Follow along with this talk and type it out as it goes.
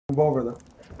Move over though.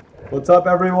 What's up,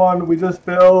 everyone? We just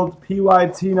filled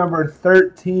PYT number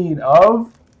 13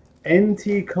 of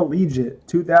NT Collegiate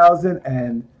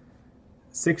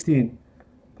 2016.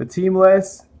 The team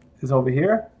list is over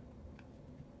here.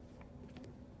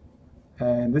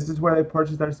 And this is where they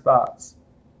purchase their spots.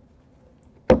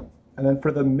 And then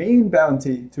for the main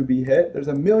bounty to be hit, there's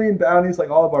a million bounties like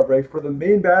all of our breaks. For the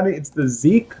main bounty, it's the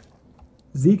Zeke.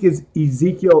 Zeke is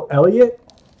Ezekiel Elliott.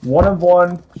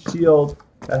 1-of-1 shield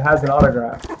that has an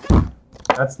autograph.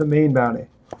 That's the main bounty.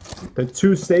 The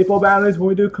two staple bounties when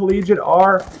we do Collegiate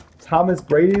are Thomas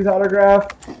Brady's autograph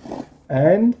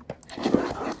and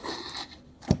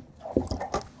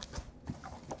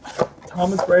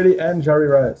Thomas Brady and Jerry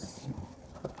Rice.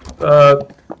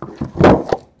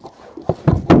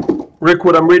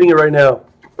 Rickwood, I'm reading it right now.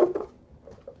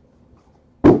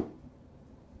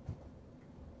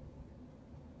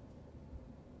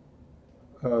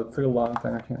 Oh, it took a long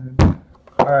time. I can't.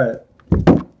 All right.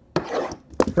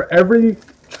 For every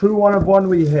true 1-of-1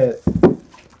 we hit,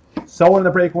 someone in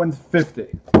the break wins 50.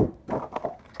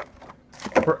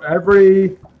 For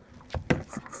every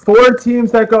 4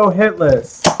 teams that go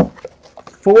hitless,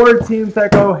 4 teams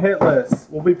that go hitless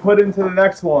will be put into the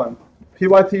next one,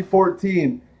 PYT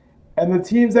 14. And the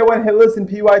teams that went hitless in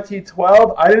PYT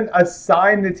 12, I didn't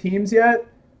assign the teams yet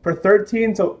for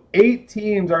 13, so 8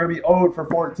 teams are going to be owed for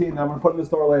 14. I'm going to put in the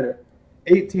store later.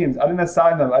 8 teams. I didn't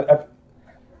assign them.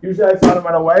 Usually I assign them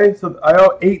right away, so I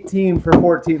owe 8 teams for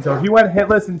 14. So if you went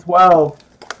hitless in 12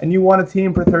 and you won a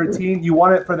team for 13, you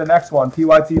won it for the next one,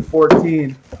 PYT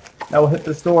 14. That will hit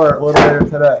the store a little later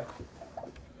today.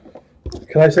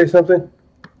 Can I say something?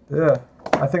 Yeah.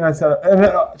 I think I said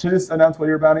it. Should I just announce what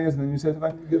your bounty is and then you say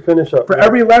something? You finish up. For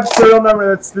every left serial number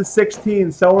that's the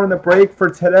 16, someone in the break for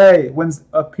today wins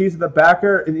a piece of the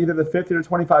backer in either the 50 or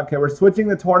 25K. We're switching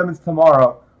the tournaments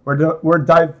tomorrow. We're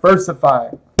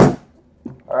diversifying. All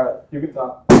right, you can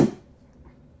talk.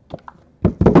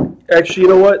 Actually, you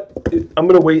know what? I'm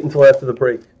going to wait until after the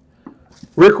break.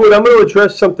 Rickwood, I'm going to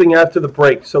address something after the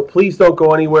break, so please don't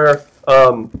go anywhere.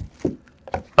 I'm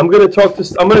going to talk to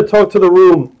the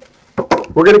room.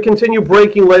 We're going to continue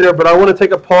breaking later, but I want to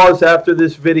take a pause after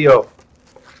this video.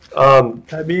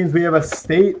 That means we have a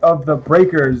state of the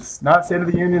breakers, not state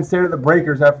of the union, state of the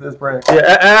breakers after this break.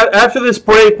 Yeah, after this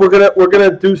break, we're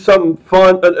gonna do something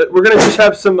fun. We're gonna just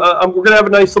have some. We're gonna have a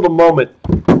nice little moment.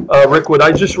 Rickwood,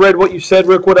 I just read what you said,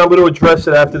 Rickwood. I'm going to address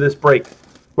it after this break.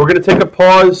 We're going to take a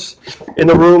pause in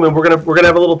the room, and we're gonna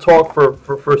have a little talk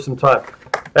for some time.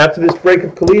 After this break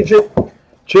of Collegiate,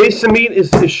 Jason Meat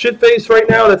is shit-faced right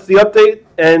now. That's the update,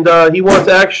 and he wants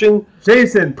action.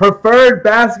 Jason, preferred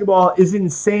basketball is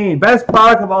insane. Best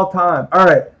product of all time. All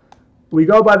right. We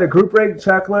go by the group break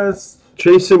checklist.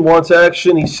 Jason wants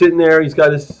action. He's sitting there. He's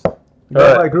got his... We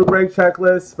go by group break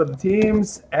checklist for the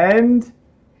teams, and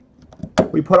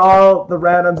we put all the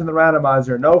randoms in the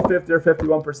randomizer. No 50 or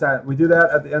 51%. We do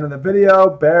that at the end of the video.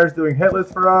 Bear's doing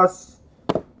hitless for us.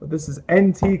 But this is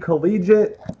NT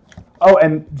Collegiate. Oh,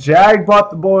 and Jag bought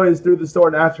the boys through the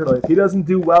store naturally. If he doesn't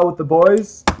do well with the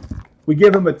boys, we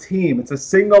give him a team. It's a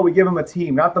single. We give him a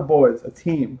team, not the boys. A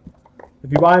team.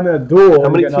 If you buy him in a duel, how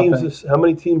many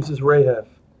teams does Ray have?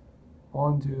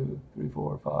 1, 2, 3,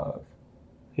 4, 5.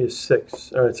 He has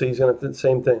 6. All right, so he's gonna do the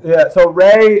same thing. Yeah. So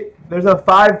Ray, there's a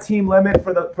 5-team limit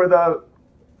for the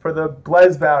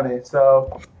Blaze bounty.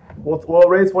 So we'll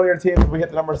raise one of your teams if we hit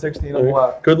the number 16 on the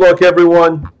left. Good luck,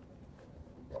 everyone.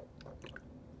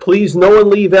 Please, no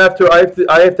one leave after. I have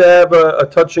to have a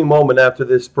touching moment after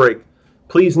this break.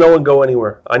 Please, no one go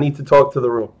anywhere. I need to talk to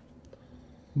the room.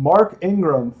 Mark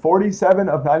Ingram, 47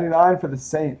 of 99 for the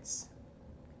Saints.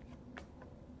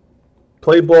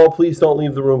 Play ball. Please don't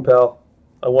leave the room, pal.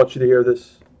 I want you to hear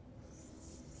this.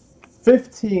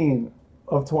 15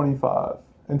 of 25.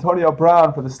 Antonio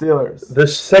Brown for the Steelers. The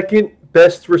second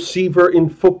best receiver in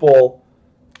football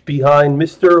behind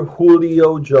Mr.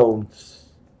 Julio Jones.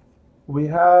 We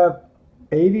have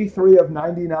 83 of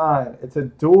 99. It's a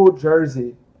dual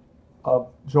jersey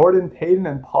of Jordan Payton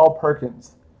and Paul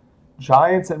Perkins.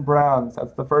 Giants and Browns.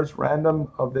 That's the first random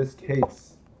of this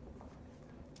case.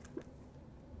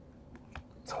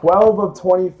 12 of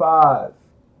 25.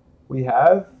 We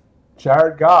have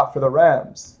Jared Goff for the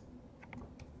Rams.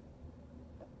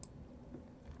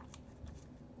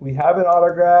 We have an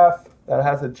autograph that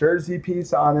has a jersey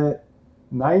piece on it.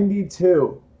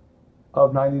 92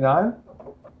 of 99.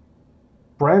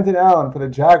 Brandon Allen for the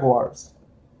Jaguars.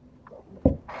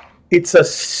 It's a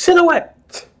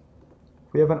silhouette.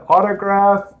 We have an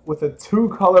autograph with a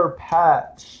 2-color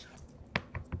patch.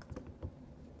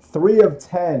 3 of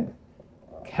 10.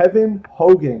 Kevin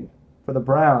Hogan for the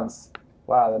Browns.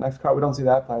 Wow, the next card, we don't see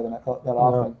that player that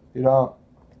often. You don't.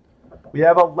 We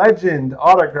have a legend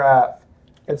autograph.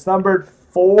 It's numbered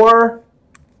 4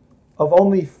 of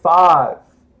only 5.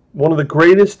 One of the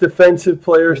greatest defensive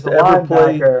players to ever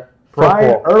play football.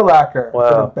 Brian Urlacher for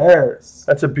the Bears.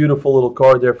 That's a beautiful little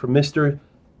card there from Mr.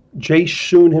 Jay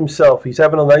Schoon himself. He's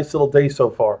having a nice little day so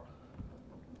far.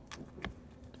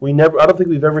 I don't think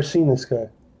we've ever seen this guy.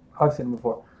 I've seen him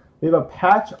before. We have a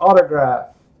patch autograph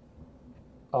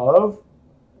of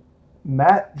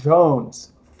Matt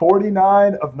Jones,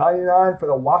 49 of 99 for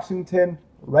the Washington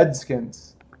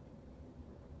Redskins.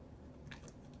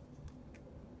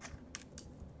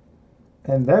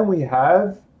 And then we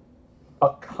have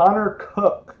a Connor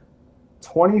Cook,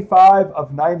 25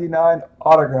 of 99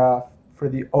 autograph for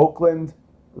the Oakland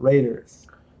Raiders.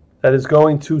 That is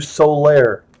going to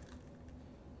Solaire.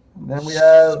 And then we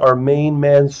have our main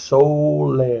man,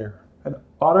 Solaire. An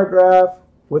autograph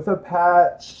with a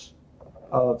patch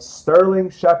of Sterling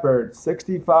Shepard,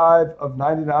 65 of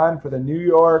 99 for the New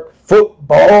York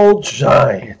Football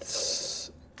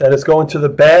Giants. That is going to the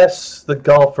Bass, the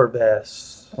golfer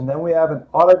Bass. And then we have an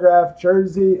autographed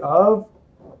jersey of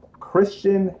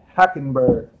Christian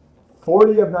Hackenberg,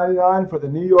 40 of 99 for the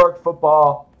New York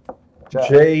Football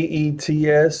Giants.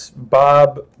 Jets,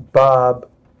 Bob.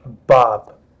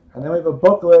 And then we have a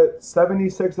booklet,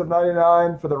 76 of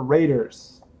 99 for the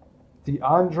Raiders,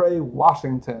 DeAndre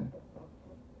Washington.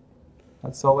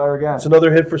 That's Solaire again. It's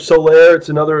another hit for Solaire.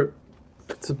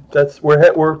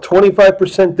 We're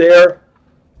 25% there.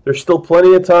 There's still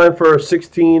plenty of time for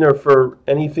 16 or for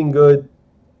anything good.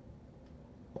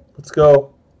 Let's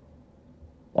go.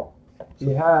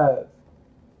 We have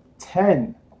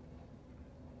 10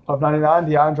 of 99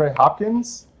 DeAndre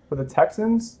Hopkins for the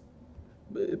Texans.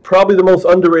 Probably the most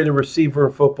underrated receiver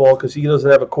in football because he doesn't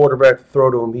have a quarterback to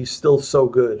throw to him. He's still so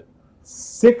good.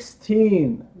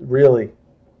 16 really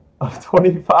of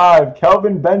 25.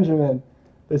 Kelvin Benjamin.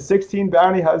 The 16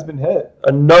 bounty has been hit.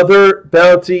 Another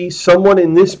bounty. Someone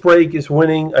in this break is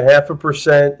winning a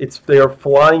 0.5%. They are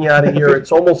flying out of here.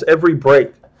 It's almost every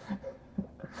break.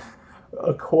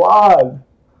 A quad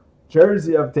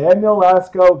jersey of Daniel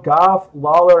Lasco, Goff,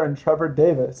 Lawler, and Trevor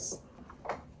Davis.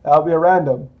 That'll be a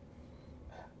random.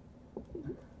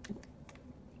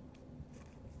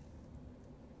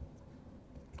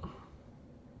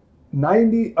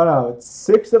 It's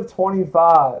 6 of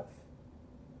 25.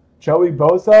 Joey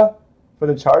Bosa for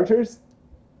the Chargers.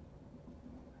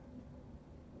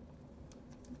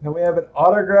 Then we have an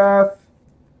autograph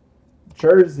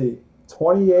jersey,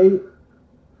 28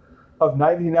 of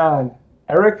 99.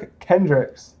 Eric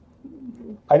Kendricks.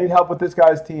 I need help with this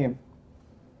guy's team.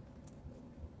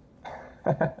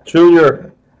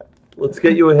 Junior, let's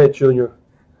get you a hit, Junior.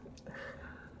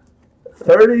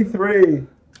 33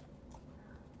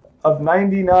 of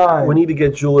 99. We need to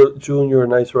get Junior a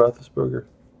nice Roethlisberger.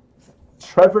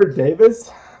 Trevor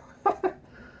Davis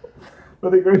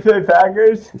for the Green Bay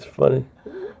Packers. It's funny.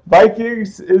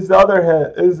 Vikings is the other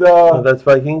hit. That's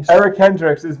Vikings. Eric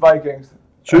Hendricks is Vikings.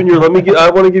 Junior,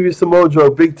 I want to give you some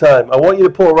mojo, big time. I want you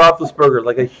to pull a Roethlisberger,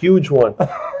 like a huge one.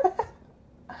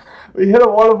 We hit a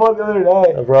one-on-one the other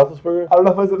day. Of Roethlisberger? I don't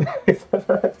know if it was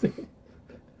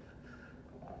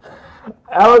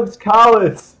Alex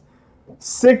Collins,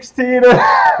 16.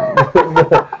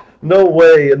 No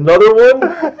way. Another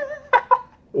one?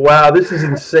 Wow, this is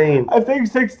insane. I think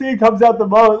 16 comes out the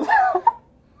most.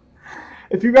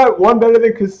 If you got one better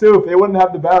than Kasuf, they wouldn't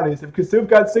have the bounties. If Kasuf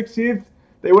got 16th,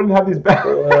 they wouldn't have these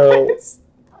bounties.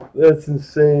 Wow, that's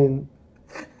insane.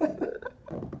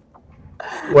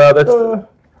 Wow, that's...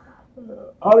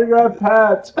 autograph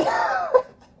patch.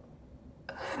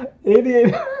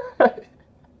 88.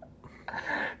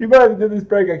 You might have to do this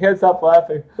break. I can't stop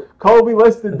laughing. Colby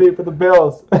listed me for the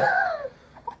Bills.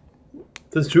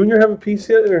 Does Junior have a piece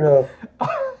yet or no?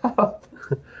 All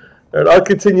right, I'll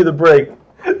continue the break.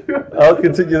 You're doing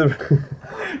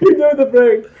the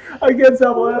break. I can't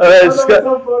stop laughing. All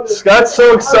right, Scott's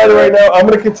so excited right now. I'm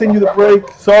going to continue the break.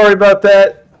 Sorry about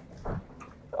that.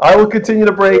 I will continue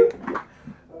the break. I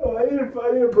need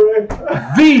a break.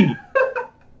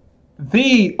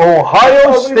 The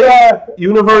Ohio State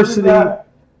University,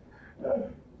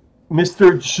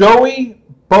 Mr. Joey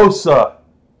Bosa,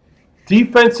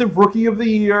 Defensive Rookie of the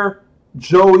Year,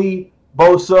 Joey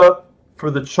Bosa for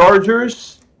the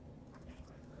Chargers.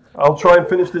 I'll try and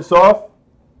finish this off.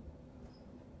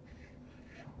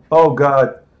 Oh,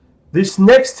 God. This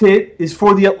next hit is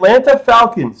for the Atlanta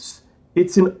Falcons.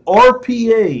 It's an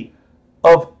RPA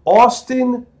of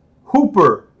Austin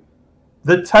Hooper,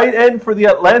 the tight end for the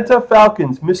Atlanta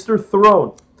Falcons, Mr.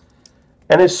 Throne.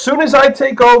 And as soon as I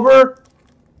take over,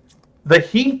 the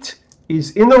heat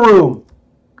is in the room.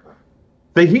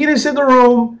 The heat is in the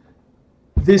room.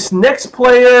 This next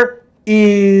player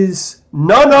is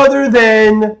none other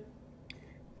than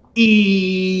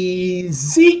Ezekiel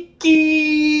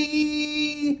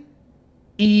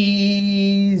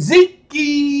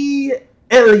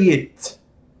Elliott.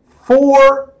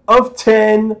 4 of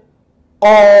 10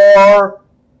 RPA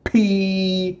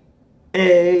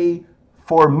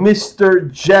for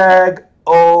Mr. Jag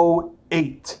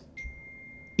 08.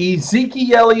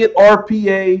 Ezekiel Elliott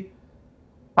RPA.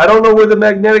 I don't know where the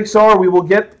magnetics are. We will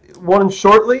get one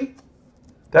shortly.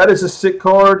 That is a sick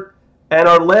card. And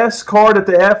our last card at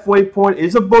the halfway point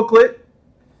is a booklet.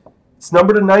 It's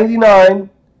numbered to 99.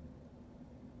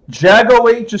 Jag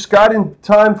 08 just got in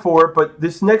time for it, but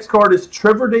this next card is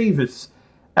Trevor Davis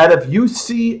out of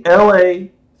UCLA.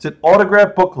 It's an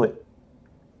autograph booklet.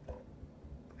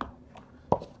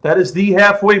 That is the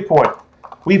halfway point.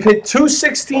 We've hit 2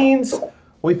 16s.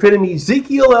 We've hit an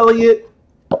Ezekiel Elliott.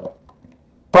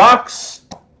 Box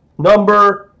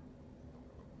number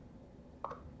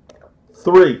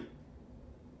 3.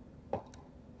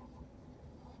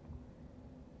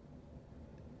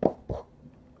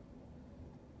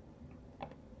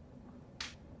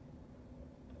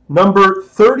 Number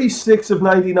 36 of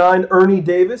 99, Ernie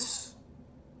Davis.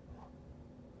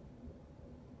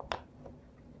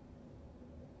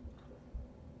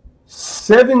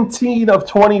 (17 of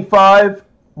 25),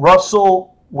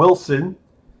 Russell Wilson.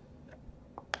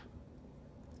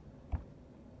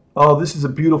 Oh, this is a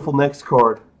beautiful next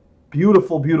card.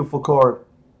 Beautiful, beautiful card.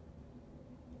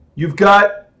 You've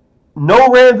got no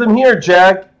random here,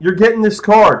 Jag. You're getting this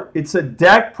card. It's a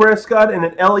Dak Prescott and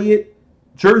an Elliott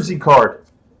jersey card.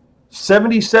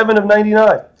 77 of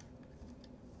 99.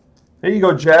 There you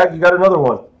go, Jag. You got another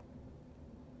one.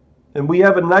 And we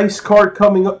have a nice card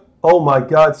coming up. Oh, my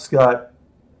God, Scott.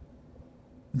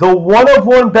 The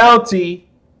 1-of-1 bounty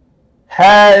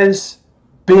has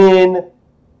been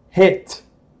hit.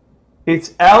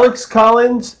 It's Alex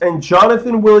Collins and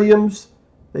Jonathan Williams.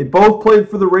 They both played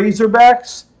for the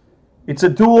Razorbacks. It's a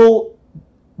dual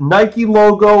Nike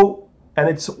logo, and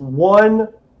it's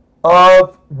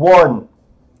 1-of-1.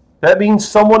 That means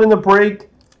someone in the break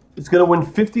is going to win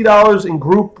 $50 in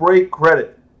group break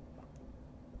credit.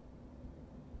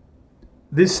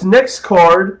 This next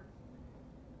card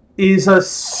is a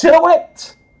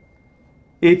silhouette.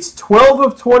 It's 12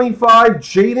 of 25,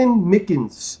 Jaden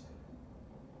Mickens.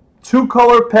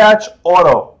 2-color patch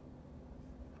auto.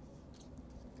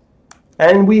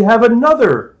 And we have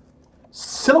another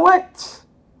silhouette.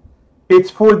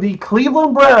 It's for the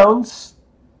Cleveland Browns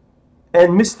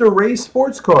and Mr. Ray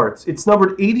Sports Cards. It's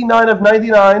numbered 89 of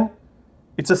 99.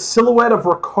 It's a silhouette of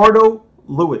Ricardo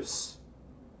Lewis.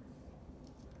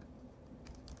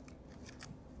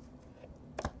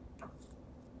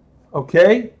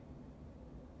 Okay.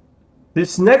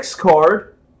 This next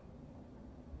card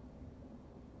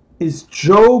is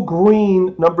Joe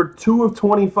Green, number 2 of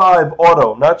 25,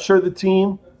 auto. Not sure the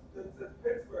team. That's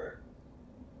Pittsburgh.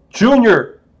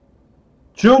 Junior.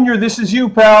 Junior, this is you,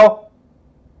 pal.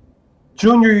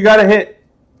 Junior, you got a hit.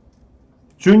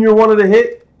 Junior wanted a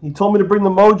hit. He told me to bring the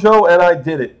mojo, and I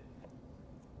did it.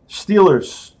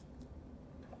 Steelers.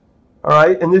 All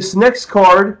right, and this next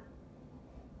card,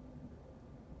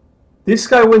 this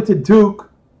guy went to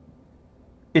Duke.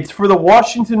 It's for the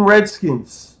Washington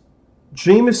Redskins.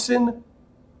 Jamison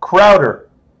Crowder.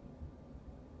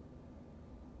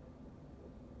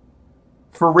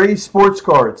 For Ray Sports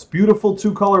Cards. Beautiful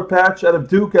 2-color patch out of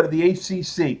Duke, out of the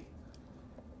ACC.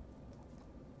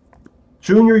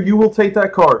 Junior, you will take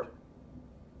that card.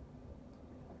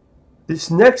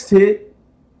 This next hit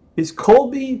is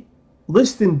Colby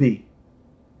Listenby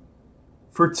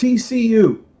for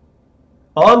TCU.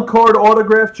 On-card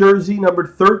autograph jersey,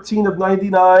 numbered 13 of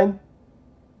 99.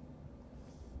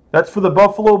 That's for the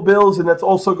Buffalo Bills, and that's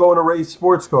also going to Ray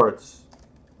Sports Cards.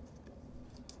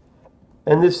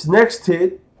 And this next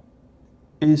hit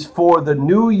is for the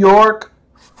New York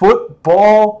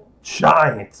Football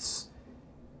Giants.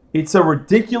 It's a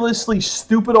ridiculously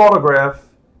stupid autograph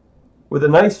with a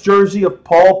nice jersey of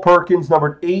Paul Perkins,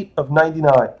 numbered 8 of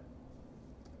 99.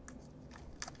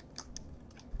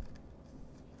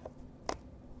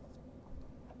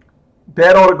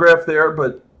 Bad autograph there,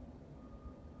 but...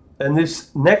 And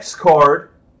this next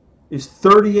card is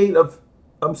 38 of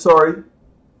 99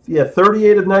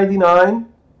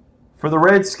 for the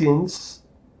Redskins.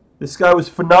 This guy was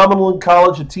phenomenal in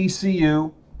college at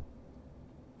TCU.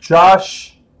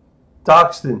 Josh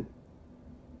Doxson,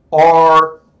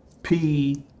 RPA.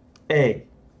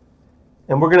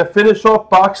 And we're going to finish off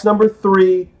box number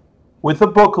 3 with a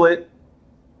booklet.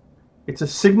 It's a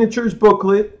signatures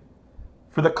booklet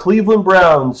for the Cleveland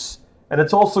Browns. And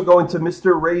it's also going to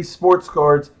Mr. Ray Sports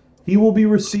Cards. He will be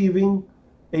receiving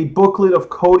a booklet of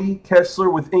Cody Kessler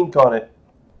with ink on it.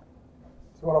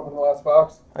 So what up in the last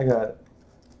box? I got it.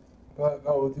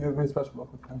 No, you have a special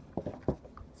booklet then.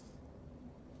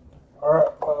 Alright,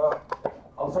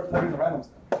 I'll start typing the randoms.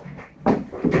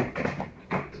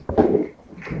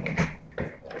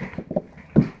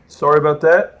 Sorry about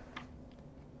that.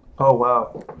 Oh,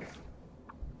 wow.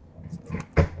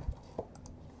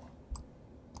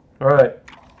 All right.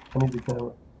 I need the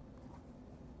camera.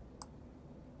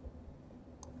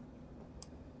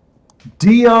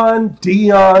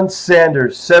 Deion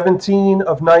Sanders, 17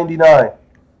 of 99.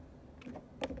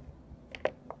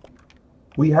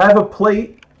 We have a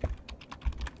plate.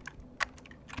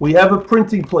 We have a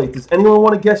printing plate. Does anyone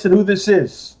want to guess at who this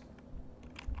is?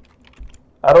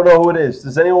 I don't know who it is.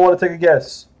 Does anyone want to take a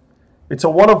guess? It's a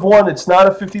 1 of 1. It's not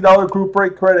a $50 group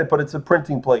break credit, but it's a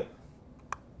printing plate.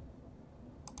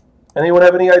 Anyone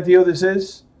have any idea who this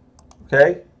is?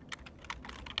 Okay.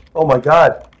 Oh my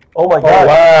God. Oh my God. Oh,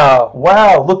 wow.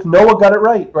 Wow. Look, Noah got it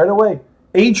right away.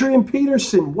 Adrian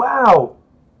Peterson. Wow.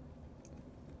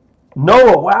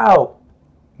 Noah, wow.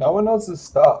 No one knows this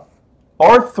stuff.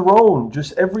 Our Throne,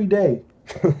 just every day.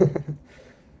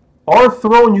 Our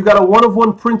Throne, you got a 1 of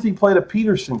 1 printing plate of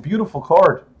Peterson. Beautiful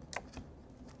card.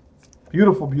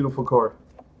 Beautiful, beautiful card.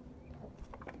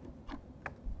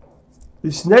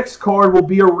 This next card will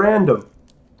be a random.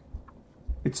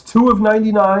 It's 2 of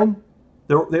 99.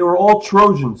 They were all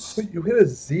Trojans. Wait, you hit a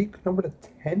Zeke number to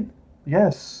 10?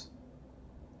 Yes.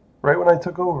 Right when I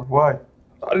took over. Why?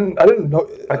 I didn't know.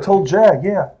 I told Jag,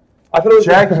 yeah. I thought it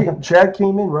was Jag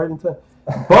came in right in time.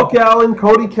 Buck Allen,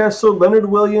 Cody Kessler, Leonard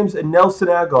Williams, and Nelson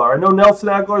Aguilar. I know Nelson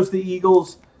Aguilar is the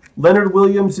Eagles. Leonard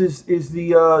Williams is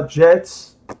the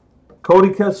Jets.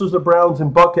 Cody Kessler's the Browns,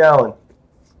 and Buck Allen.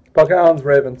 Buck Allen's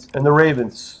Ravens. And the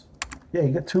Ravens. Yeah,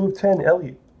 you got 2 of 10,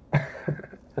 Elliott.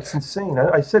 That's insane.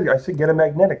 I said get a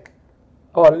magnetic.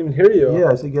 Oh, I didn't even hear you. Yeah,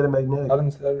 I said get a magnetic. I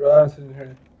didn't hear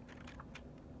you.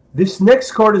 This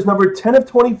next card is number 10 of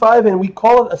 25, and we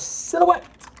call it a silhouette.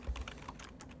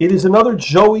 It is another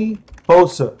Joey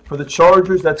Bosa for the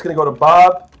Chargers. That's going to go to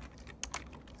Bob.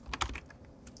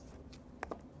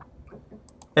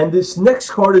 And this next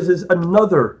card is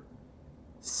another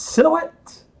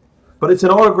silhouette, but it's an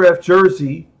autographed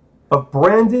jersey of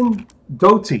Brandon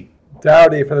Doughty.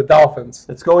 Dowdy for the Dolphins.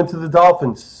 It's going to the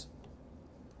Dolphins.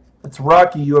 That's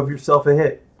Rocky. You have yourself a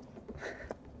hit.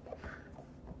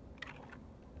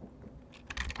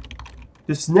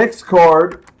 This next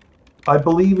card, I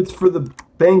believe it's for the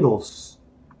Bengals.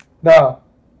 No.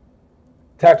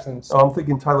 Texans. Oh, I'm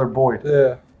thinking Tyler Boyd.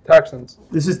 Yeah, Texans.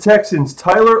 This is Texans.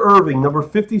 Tyler Irving, number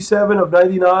 57 of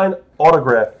 99,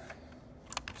 autograph.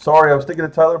 Sorry, I was thinking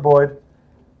of Tyler Boyd.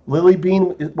 Lily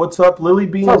Bean, what's up? Lily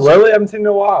Bean. What's up, Lily? I haven't seen you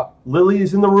in a while. Lily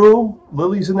is in the room.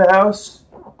 Lily's in the house.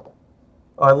 Oh,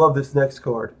 I love this next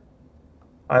card.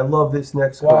 I love this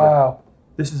next card. Wow.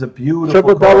 This is a beautiful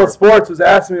Triple card. Double Sports was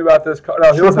asking me about this card.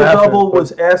 No, Triple Double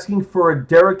was asking for a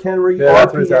Derrick Henry RPA.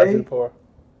 That's what he's asking for.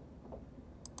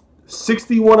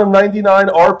 61 of 99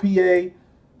 RPA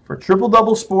for Triple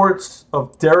Double Sports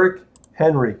of Derrick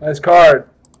Henry. Nice card.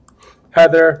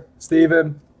 Heather,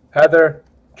 Steven, Heather,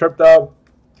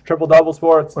 Triple Double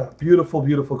Sports. Wow, beautiful,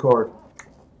 beautiful card.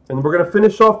 And we're going to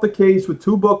finish off the case with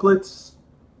 2 booklets.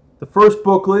 The first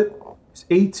booklet is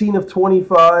 18 of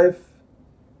 25.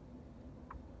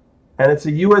 And it's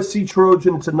a USC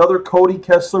Trojan. It's another Cody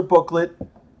Kessler booklet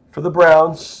for the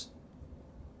Browns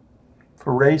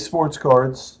for Ray Sports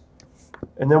Cards.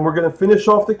 And then we're going to finish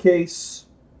off the case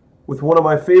with one of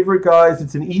my favorite guys.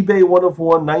 It's an eBay 1 of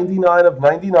 1, 99 of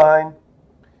 99.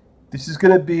 This is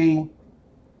going to be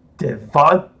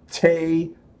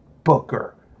Devontae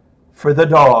Booker for the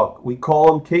dog. We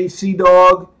call him KC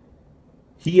Dog.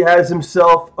 He has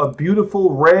himself a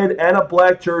beautiful red and a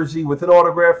black jersey with an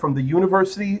autograph from the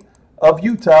University of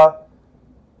Utah,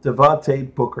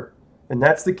 Devontae Booker. And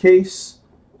that's the case.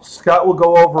 Scott will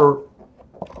go over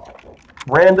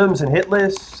randoms and hit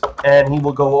lists, and he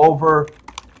will go over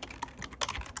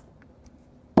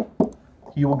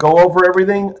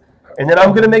everything. And then I'm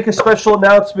going to make a special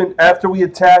announcement after we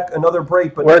attack another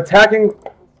break. But we're attacking.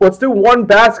 Let's do one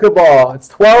basketball. It's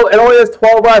 12. It only has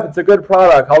 12 left. It's a good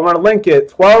product. I'm going to link it.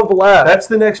 12 left. That's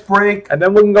the next break. And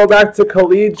then we can go back to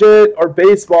collegiate or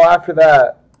baseball after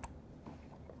that.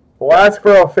 We'll ask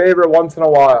for a favor once in a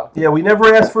while. Yeah, we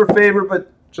never ask for a favor,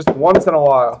 but just once in a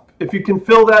while. If you can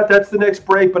fill that, that's the next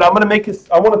break. But I'm going to make it.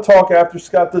 I want to talk after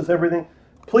Scott does everything.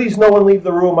 Please, no one leave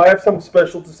the room. I have something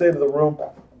special to say to the room.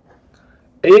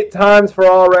 8 times for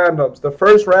all randoms. The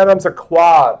first random's a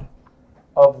quad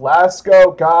of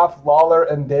Lasco, Goff, Lawler,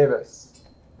 and Davis.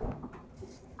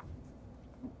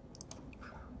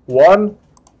 1,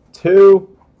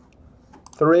 2,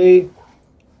 3,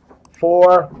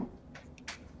 4,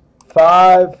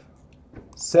 5,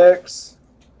 6,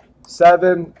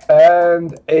 7,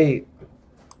 and 8.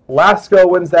 Lasco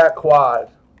wins that quad.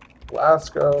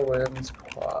 Lasco wins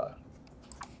quad.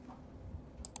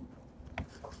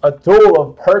 A duel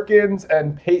of Perkins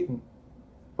and Peyton.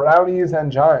 Brownies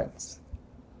and Giants.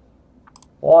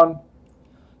 1,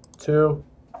 2,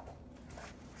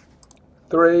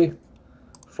 3,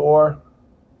 4,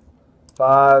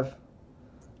 5,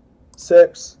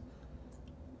 6,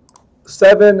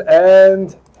 7,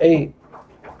 and 8.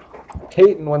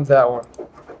 Peyton wins that one.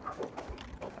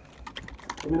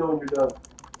 Let me know when you're done.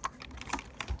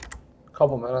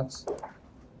 Couple minutes.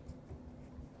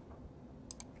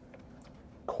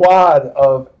 Quad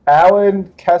of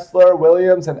Allen, Kessler,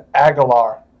 Williams, and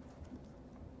Aguilar.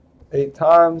 8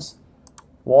 times.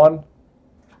 1,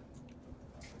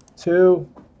 2,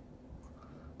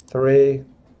 3,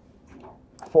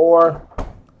 4,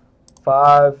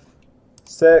 5,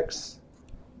 6,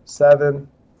 7,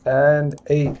 and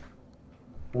 8.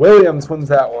 Williams wins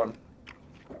that one.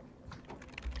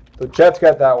 The Jets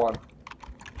get that one.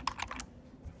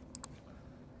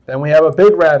 Then we have a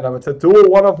big random. It's a dual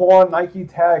 1-of-1 Nike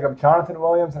tag of Jonathan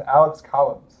Williams and Alex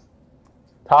Collins.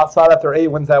 Top side after 8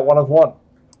 wins that 1-of-1.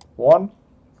 1,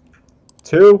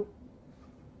 2,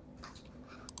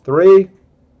 3,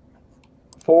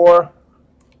 4,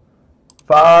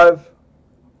 5,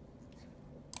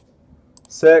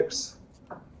 6,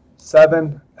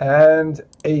 7, and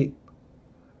 8.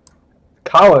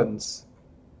 Collins.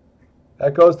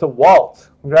 That goes to Walt.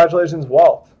 Congratulations,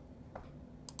 Walt.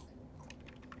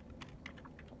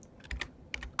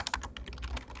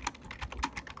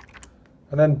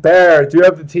 And then Bear, do you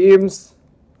have the teams?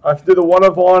 I have to do the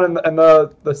 1-of-1 and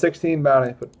the 16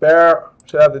 bounty. But Bear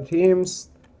should have the teams.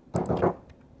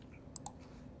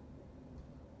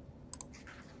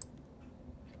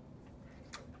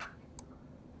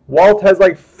 Walt has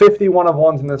like 50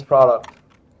 1-of-1s in this product.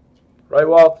 Right,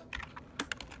 Walt?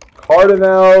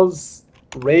 Cardinals,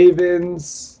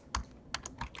 Ravens,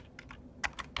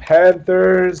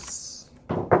 Panthers,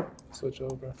 switch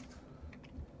over,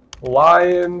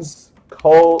 Lions,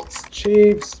 Colts,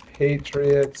 Chiefs,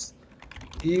 Patriots,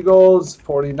 Eagles,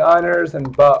 49ers,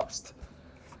 and Bucks.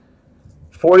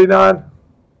 49.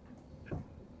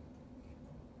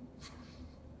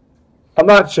 I'm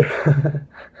not sure.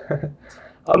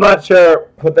 I'm not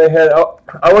sure what they had. Oh,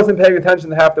 I wasn't paying attention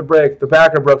to half the break. The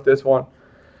backer broke this one.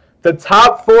 The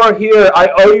top 4 here, I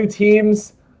owe you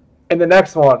teams in the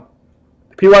next one.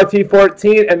 PYT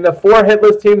 14, and the 4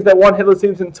 hitless teams that won hitless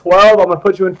teams in 12, I'm going to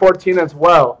put you in 14 as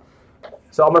well.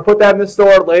 So I'm going to put that in the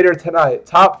store later tonight.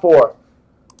 Top 4.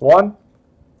 1,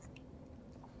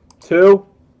 2.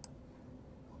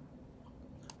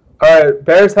 All right,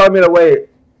 Bear's telling me to wait.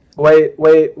 Wait.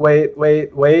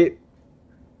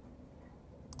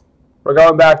 We're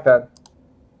going back then.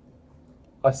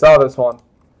 I saw this one.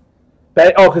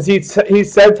 Oh, because he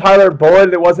said Tyler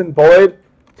Boyd. It wasn't Boyd.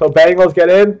 So Bengals get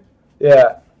in?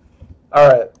 Yeah. All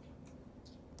right.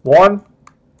 1,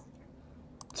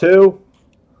 2,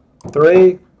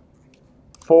 3,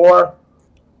 4,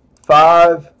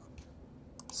 5,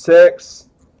 6,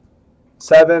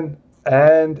 7,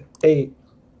 and 8.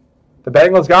 The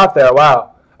Bengals got there.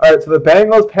 Wow. All right, so the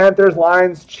Bengals, Panthers,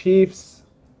 Lions, Chiefs.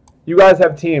 You guys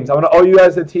have teams. I'm going to owe you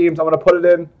guys the teams. I'm going to put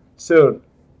it in soon.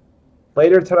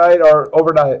 Later tonight or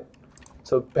overnight.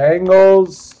 So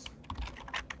Bengals,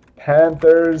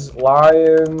 Panthers,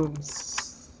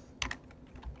 Lions,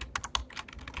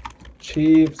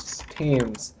 Chiefs,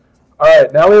 teams. All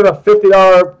right, now we have a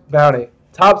 $50 bounty.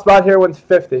 Top spot here wins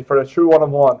 50 for a true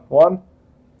 1-of-1. 1,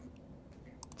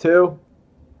 2,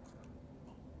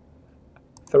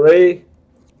 3,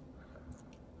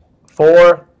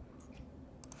 4,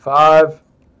 5,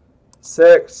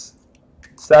 6,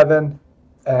 7,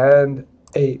 and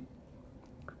 8.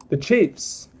 The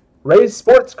Chiefs. Ray's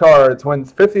Sports Cards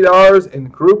wins $50 in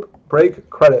group break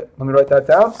credit. Let me write that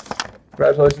down.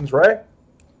 Congratulations, Ray.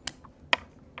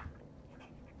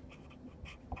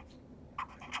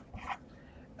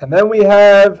 And then we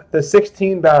have the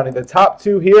 16 bounty. The top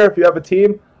 2 here, if you have a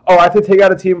team. Oh, I have to take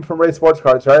out a team from Ray Sports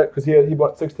Cards, right? Because he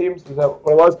bought 6 teams. Is that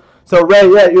what it was? So, Ray,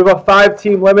 yeah, you have a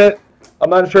 5-team limit.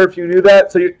 I'm not sure if you knew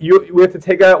that. So we have to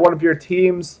take out one of your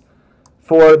teams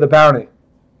for the bounty.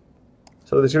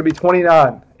 So there's going to be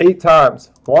 29. 8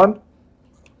 times. 1,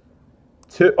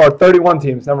 2, or 31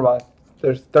 teams. Never mind.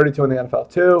 There's 32 in the NFL.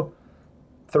 2,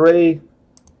 3,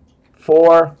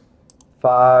 4,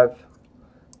 5,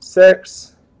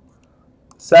 6,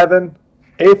 7.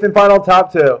 8th and final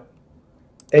top 2.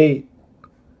 8.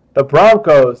 The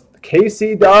Broncos,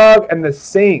 KC Dog and the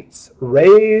Saints.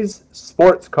 Rays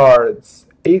sports cards.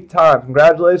 8 times.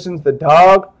 Congratulations, the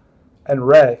Dog and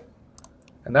Ray.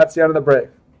 And that's the end of the break.